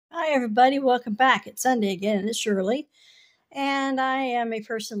Hi, everybody. Welcome back. It's Sunday again, and it's Shirley. And I am a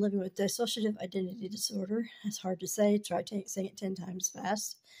person living with dissociative identity disorder. It's hard to say. Try saying it 10 times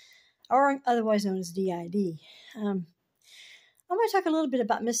fast, or otherwise known as DID. I'm going to talk a little bit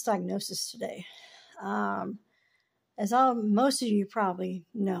about misdiagnosis today. As most of you probably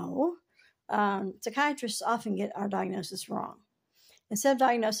know, psychiatrists often get our diagnosis wrong. Instead of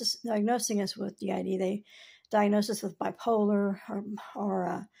diagnosing us with DID, they diagnose us with bipolar or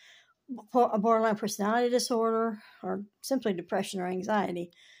a borderline personality disorder or simply depression or anxiety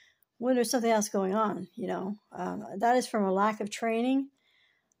when there's something else going on. That is from a lack of training.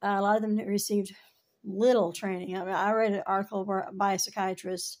 A lot of them received little training. I read an article by a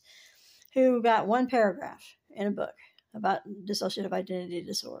psychiatrist who got one paragraph in a book about dissociative identity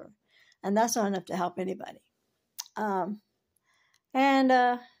disorder, and that's not enough to help anybody.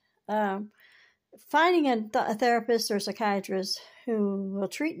 Finding a therapist or a psychiatrist who will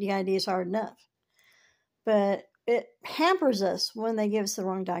treat DID is hard enough, but it hampers us when they give us the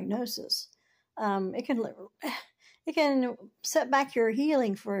wrong diagnosis. It can set back your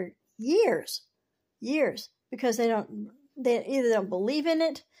healing for years, because they either don't believe in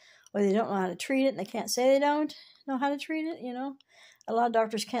it or they don't know how to treat it, and they can't say they don't know how to treat it. A lot of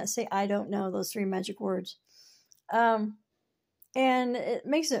doctors can't say "I don't know," those 3 magic words, and it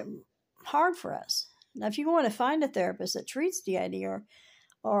makes it hard for us. Now, if you want to find a therapist that treats DID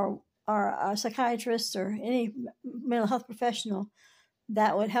or a psychiatrist or any mental health professional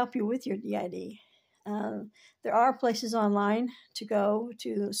that would help you with your DID, there are places online to go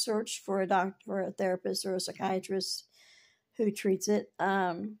to search for a doctor, or a therapist, or a psychiatrist who treats it.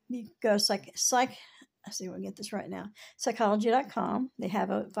 You go to I see if I can get this right now. Psychology.com. They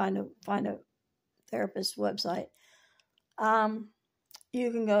have find a therapist website. You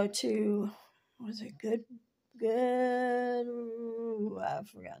can go to, I've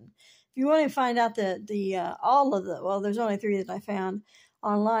forgotten. If you want to find out there's only 3 that I found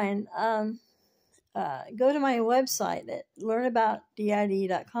online. Go to my website at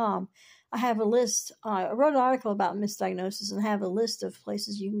learnabouTDID.com. I have a list. I wrote an article about misdiagnosis and have a list of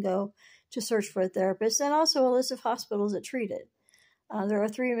places you can go to search for a therapist, and also a list of hospitals that treat it. There are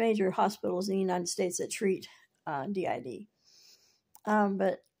 3 major hospitals in the United States that treat DID.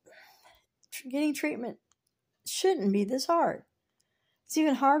 But getting treatment shouldn't be this hard. It's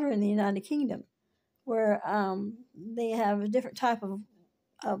even harder in the United Kingdom, where they have a different type of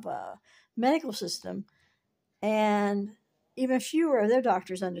medical system, and even fewer of their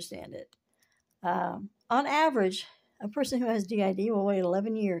doctors understand it. On average, a person who has DID will wait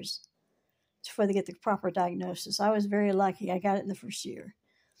 11 years before they get the proper diagnosis. I was very lucky. I got it in the first year,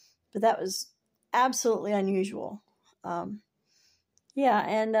 but that was absolutely unusual.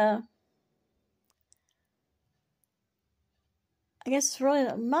 I guess it's really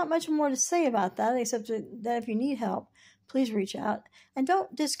not much more to say about that, except that if you need help, please reach out. And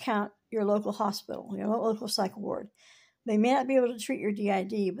don't discount your local hospital, your local psych ward. They may not be able to treat your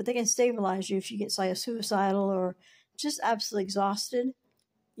DID, but they can stabilize you if you get suicidal or just absolutely exhausted.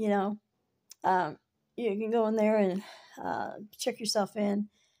 You can go in there and check yourself in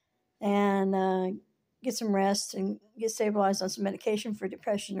and get some rest and get stabilized on some medication for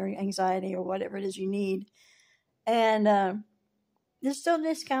depression or anxiety or whatever it is you need. And just don't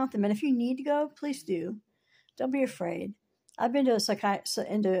discount them. And if you need to go, please do. Don't be afraid. I've been to a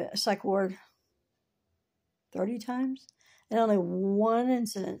psych ward 30 times, and only one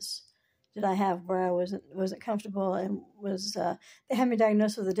incident did I have where I wasn't comfortable and they had me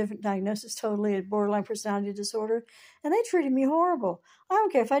diagnosed with a different diagnosis, totally, a borderline personality disorder, and they treated me horrible. I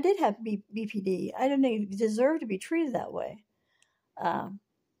don't care if I did have BPD. I didn't even deserve to be treated that way.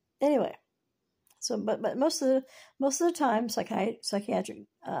 Anyway, so but most of the time, psychiatric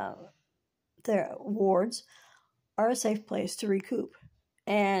wards are a safe place to recoup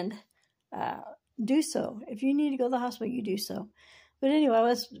and do so. If you need to go to the hospital, you do so. But anyway,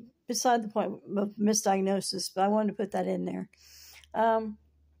 that's beside the point of misdiagnosis, but I wanted to put that in there. I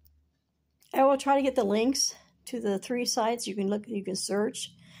will try to get the links to the 3 sites you can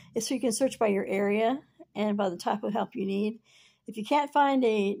search. So you can search by your area and by the type of help you need. If you can't find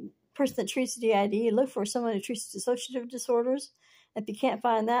a person that treats DID, look for someone who treats dissociative disorders. If you can't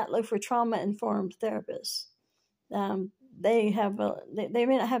find that, look for trauma-informed therapists. They may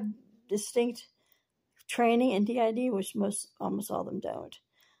not have distinct training in DID, which almost all of them don't.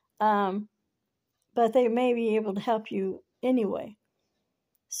 But they may be able to help you anyway.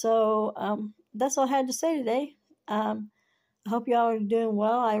 So that's all I had to say today. I hope y'all are doing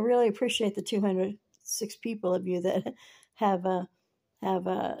well. I really appreciate the 206 people of you that have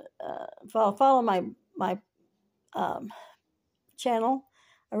follow my channel.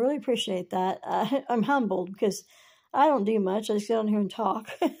 I really appreciate that. I'm humbled because I don't do much. I just get on here and talk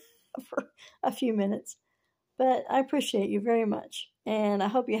for a few minutes. But I appreciate you very much. And I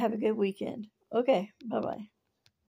hope you have a good weekend. Okay, bye-bye.